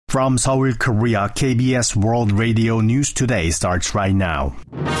From Seoul, Korea, KBS World Radio News Today starts right now.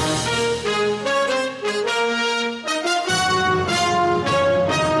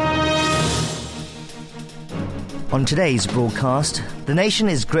 On today's broadcast, the nation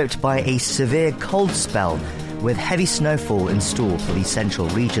is gripped by a severe cold spell with heavy snowfall in store for the central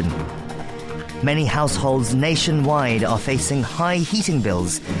region. Many households nationwide are facing high heating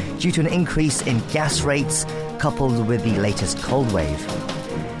bills due to an increase in gas rates coupled with the latest cold wave.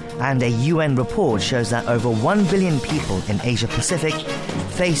 And a UN report shows that over 1 billion people in Asia-Pacific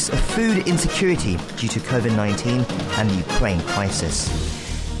face food insecurity due to COVID-19 and the Ukraine crisis.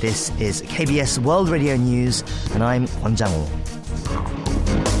 This is KBS World Radio News, and I'm Kwon Jang-woo.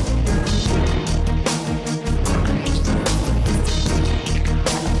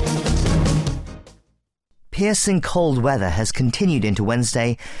 Piercing cold weather has continued into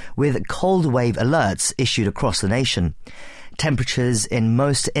Wednesday, with cold wave alerts issued across the nation. Temperatures in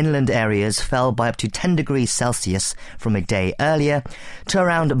most inland areas fell by up to 10 degrees Celsius from a day earlier to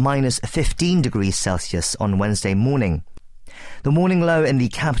around minus 15 degrees Celsius on Wednesday morning. The morning low in the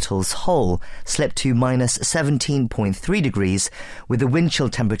capital, Seoul, slipped to minus 17.3 degrees, with the wind chill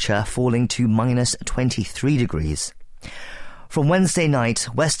temperature falling to minus 23 degrees. From Wednesday night,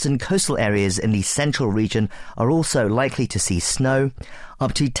 western coastal areas in the central region are also likely to see snow.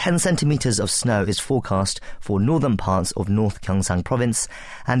 Up to 10 centimetres of snow is forecast for northern parts of North Gyeongsang Province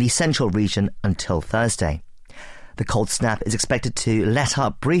and the central region until Thursday. The cold snap is expected to let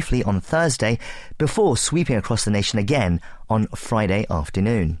up briefly on Thursday before sweeping across the nation again on Friday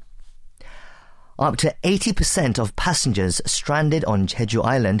afternoon. Up to 80% of passengers stranded on Jeju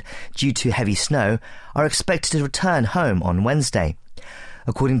Island due to heavy snow are expected to return home on Wednesday.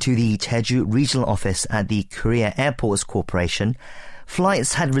 According to the Jeju Regional Office at the Korea Airports Corporation,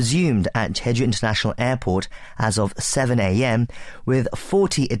 flights had resumed at Jeju International Airport as of 7 a.m., with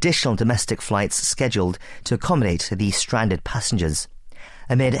 40 additional domestic flights scheduled to accommodate the stranded passengers.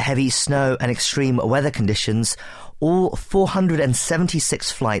 Amid heavy snow and extreme weather conditions, all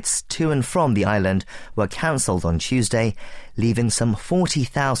 476 flights to and from the island were cancelled on Tuesday, leaving some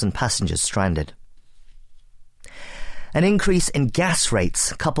 40,000 passengers stranded. An increase in gas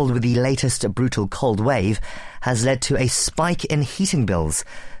rates, coupled with the latest brutal cold wave, has led to a spike in heating bills,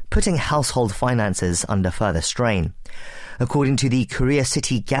 putting household finances under further strain. According to the Korea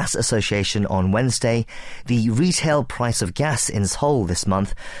City Gas Association on Wednesday, the retail price of gas in Seoul this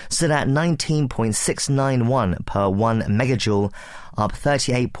month stood at 19.691 won per 1 megajoule, up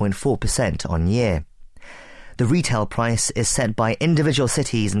 38.4% on year. The retail price is set by individual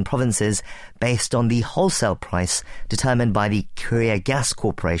cities and provinces based on the wholesale price determined by the Korea Gas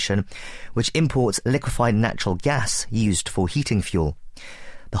Corporation, which imports liquefied natural gas used for heating fuel.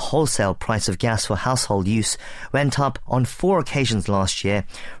 The wholesale price of gas for household use went up on 4 occasions last year,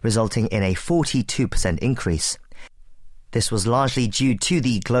 resulting in a 42% increase. This was largely due to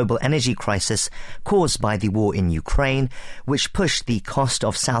the global energy crisis caused by the war in Ukraine, which pushed the cost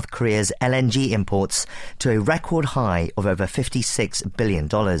of South Korea's LNG imports to a record high of over $56 billion.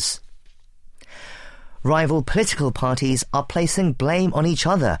 Rival political parties are placing blame on each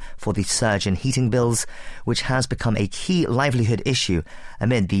other for the surge in heating bills, which has become a key livelihood issue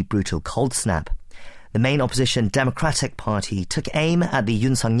amid the brutal cold snap. The main opposition Democratic Party took aim at the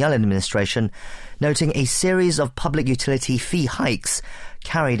Yoon Suk-yeol administration, noting a series of public utility fee hikes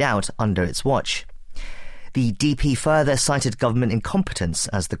carried out under its watch. The DP further cited government incompetence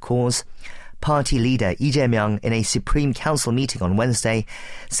as the cause. Party leader Lee Jae-myung, in a Supreme Council meeting on Wednesday,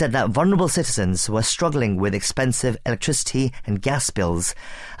 said that vulnerable citizens were struggling with expensive electricity and gas bills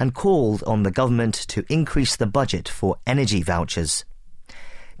and called on the government to increase the budget for energy vouchers.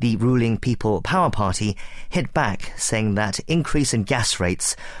 The ruling People Power Party hit back, saying that increase in gas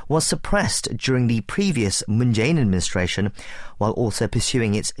rates was suppressed during the previous Moon Jae-in administration, while also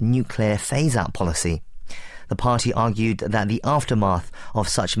pursuing its nuclear phase-out policy. The party argued that the aftermath of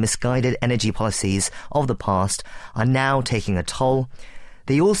such misguided energy policies of the past are now taking a toll.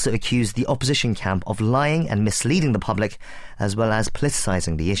 They also accused the opposition camp of lying and misleading the public, as well as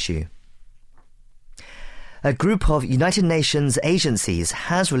politicizing the issue. A group of United Nations agencies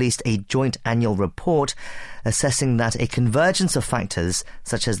has released a joint annual report assessing that a convergence of factors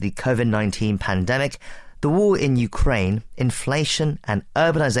such as the COVID-19 pandemic, the war in Ukraine, inflation and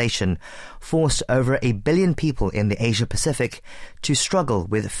urbanization forced over 1 billion people in the Asia-Pacific to struggle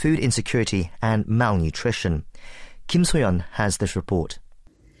with food insecurity and malnutrition. Kim So-yeon has this report.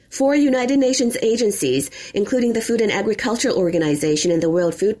 4 United Nations agencies, including the Food and Agriculture Organization and the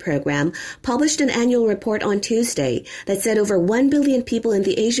World Food Program, published an annual report on Tuesday that said over 1 billion people in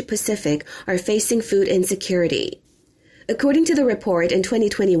the Asia-Pacific are facing food insecurity. According to the report, in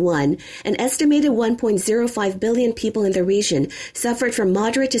 2021, an estimated 1.05 billion people in the region suffered from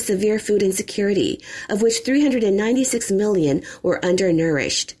moderate to severe food insecurity, of which 396 million were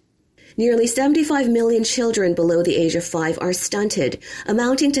undernourished. Nearly 75 million children below the age of 5 are stunted,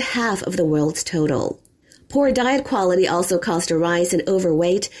 amounting to half of the world's total. Poor diet quality also caused a rise in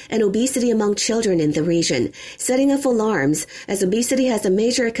overweight and obesity among children in the region, setting off alarms as obesity has a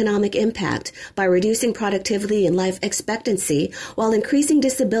major economic impact by reducing productivity and life expectancy while increasing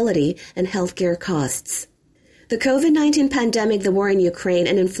disability and healthcare costs. The COVID-19 pandemic, the war in Ukraine,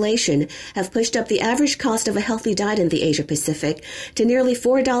 and inflation have pushed up the average cost of a healthy diet in the Asia-Pacific to nearly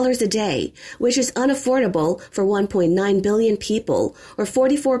 $4 a day, which is unaffordable for 1.9 billion people, or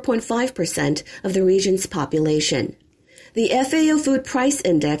 44.5% of the region's population. The FAO Food Price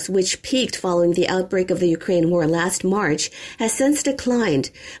Index, which peaked following the outbreak of the Ukraine war last March, has since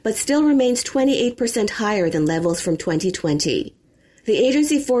declined, but still remains 28% higher than levels from 2020. The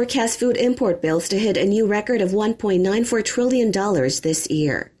agency forecasts food import bills to hit a new record of $1.94 trillion this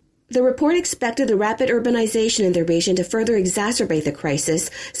year. The report expected the rapid urbanization in the region to further exacerbate the crisis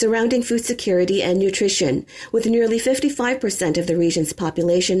surrounding food security and nutrition, with nearly 55% of the region's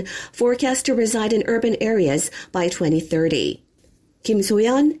population forecast to reside in urban areas by 2030. Kim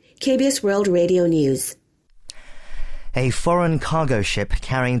So-yeon, KBS World Radio News. A foreign cargo ship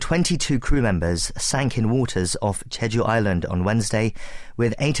carrying 22 crew members sank in waters off Jeju Island on Wednesday,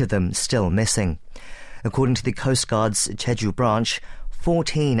 with 8 of them still missing. According to the Coast Guard's Jeju branch,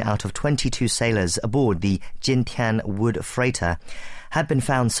 14 out of 22 sailors aboard the Jintian wood freighter had been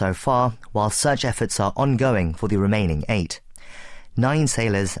found so far, while search efforts are ongoing for the remaining 8. 9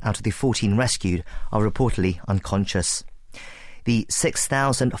 sailors out of the 14 rescued are reportedly unconscious. The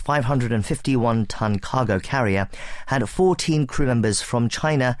 6,551-ton cargo carrier had 14 crew members from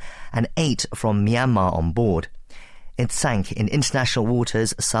China and 8 from Myanmar on board. It sank in international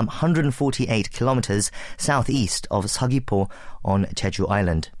waters some 148 kilometers southeast of Seogwipo on Jeju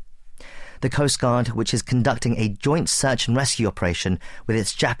Island. The Coast Guard, which is conducting a joint search and rescue operation with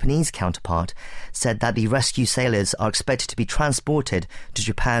its Japanese counterpart, said that the rescue sailors are expected to be transported to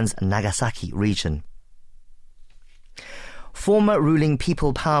Japan's Nagasaki region. Former ruling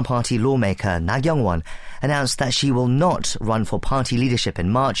People Power Party lawmaker Na Kyung-won announced that she will not run for party leadership in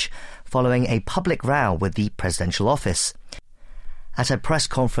March following a public row with the presidential office. At a press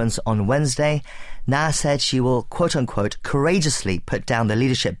conference on Wednesday, Na said she will quote-unquote courageously put down the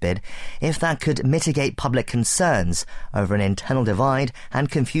leadership bid if that could mitigate public concerns over an internal divide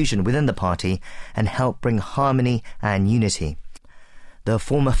and confusion within the party and help bring harmony and unity. The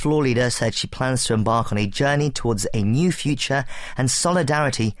former floor leader said she plans to embark on a journey towards a new future and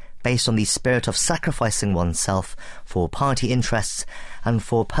solidarity based on the spirit of sacrificing oneself for party interests and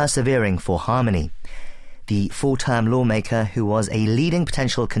for persevering for harmony. The full-term lawmaker, who was a leading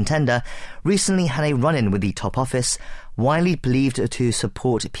potential contender, recently had a run-in with the top office, widely believed to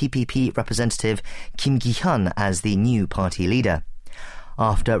support PPP representative Kim Gi-hyun as the new party leader.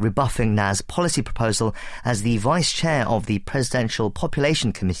 After rebuffing Na's policy proposal as the vice chair of the Presidential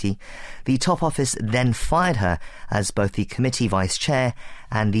Population Committee, the top office then fired her as both the committee vice chair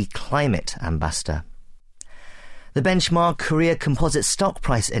and the climate ambassador. The benchmark Korea Composite Stock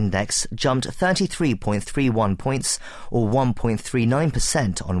Price Index jumped 33.31 points, or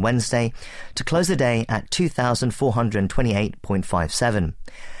 1.39% on Wednesday, to close the day at 2,428.57.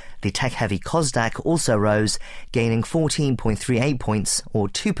 The tech-heavy Kosdaq also rose, gaining 14.38 points, or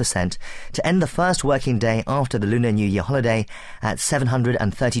 2%, to end the first working day after the Lunar New Year holiday at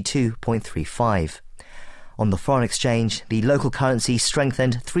 732.35. On the foreign exchange, the local currency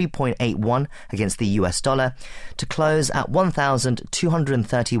strengthened 3.81 against the US dollar to close at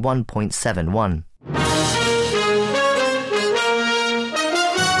 1,231.71.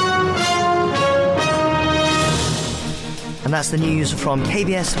 And that's the news from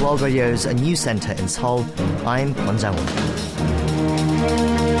KBS World Radio's news centre in Seoul. I'm Kwon Jang-won.